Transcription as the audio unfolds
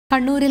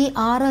കണ്ണൂരിൽ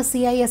 6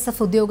 CISF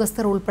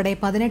ഉദ്യോഗസ്ഥർ ഉൾപ്പെടെ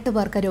 18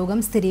 പേർക്ക് രോഗം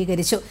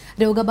സ്ഥിരീകരിച്ചു.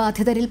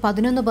 രോഗബാധിതരിൽ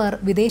 11 പേർ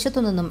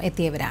വിദേശത്തുനിന്നും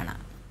എത്തിയവരാണ്.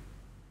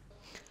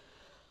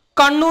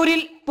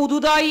 കണ്ണൂരിൽ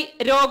പുതുതായി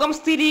രോഗം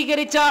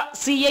സ്ഥിരീകരിച്ച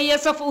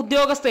CISF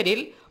ഉദ്യോഗസ്ഥരിൽ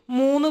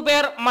 3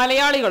 പേർ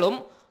മലയാളികളും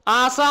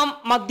ആസാം,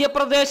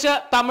 മധ്യപ്രദേശ്,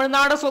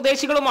 തമിഴ്നാട്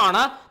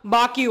സ്വദേശികളുമാണ്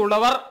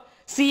ബാക്കിയുള്ളവർ.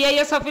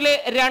 CISFിലെ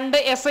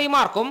 2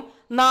 SIമാർക്കും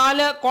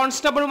 4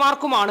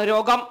 കോൺസ്റ്റബിൾമാർക്കുമാണ്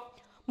രോഗം.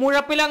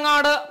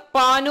 മുഴപ്പിലങ്ങാട്,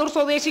 പാനൂർ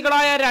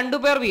സ്വദേശികളായ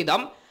 2 പേർ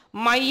വീതം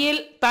മയ്യിൽ,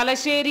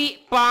 തലശ്ശേരി,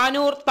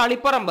 പാനൂർ,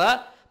 തളിപ്പറമ്പ്,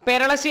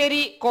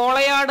 പെരളശ്ശേരി,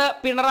 കോളയാട്,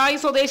 പിണറായി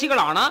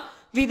സ്വദേശികളാണ്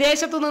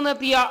വിദേശത്തു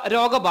നിന്നെത്തിയ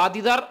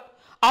രോഗബാധിതർ.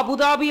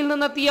 അബുദാബിയിൽ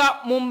നിന്നെത്തിയ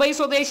മുംബൈ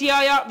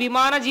സ്വദേശിയായ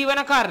വിമാന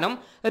ജീവനക്കാരനും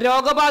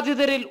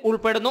രോഗബാധിതരിൽ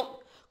ഉൾപ്പെടുന്നു.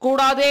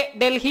 കൂടാതെ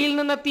ഡൽഹിയിൽ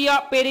നിന്നെത്തിയ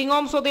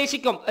പെരിങ്ങോം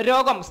സ്വദേശിക്കും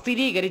രോഗം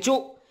സ്ഥിരീകരിച്ചു.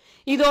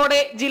 ഇതോടെ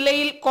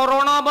ജില്ലയിൽ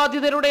കൊറോണ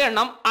ബാധിതരുടെ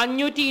എണ്ണം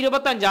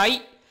 525ആയി.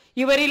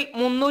 ഇവരിൽ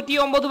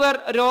 309 പേർ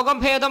രോഗം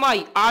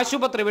ഭേദമായി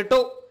ആശുപത്രി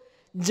വിട്ടു.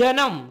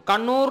 ജനം,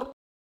 കണ്ണൂർ.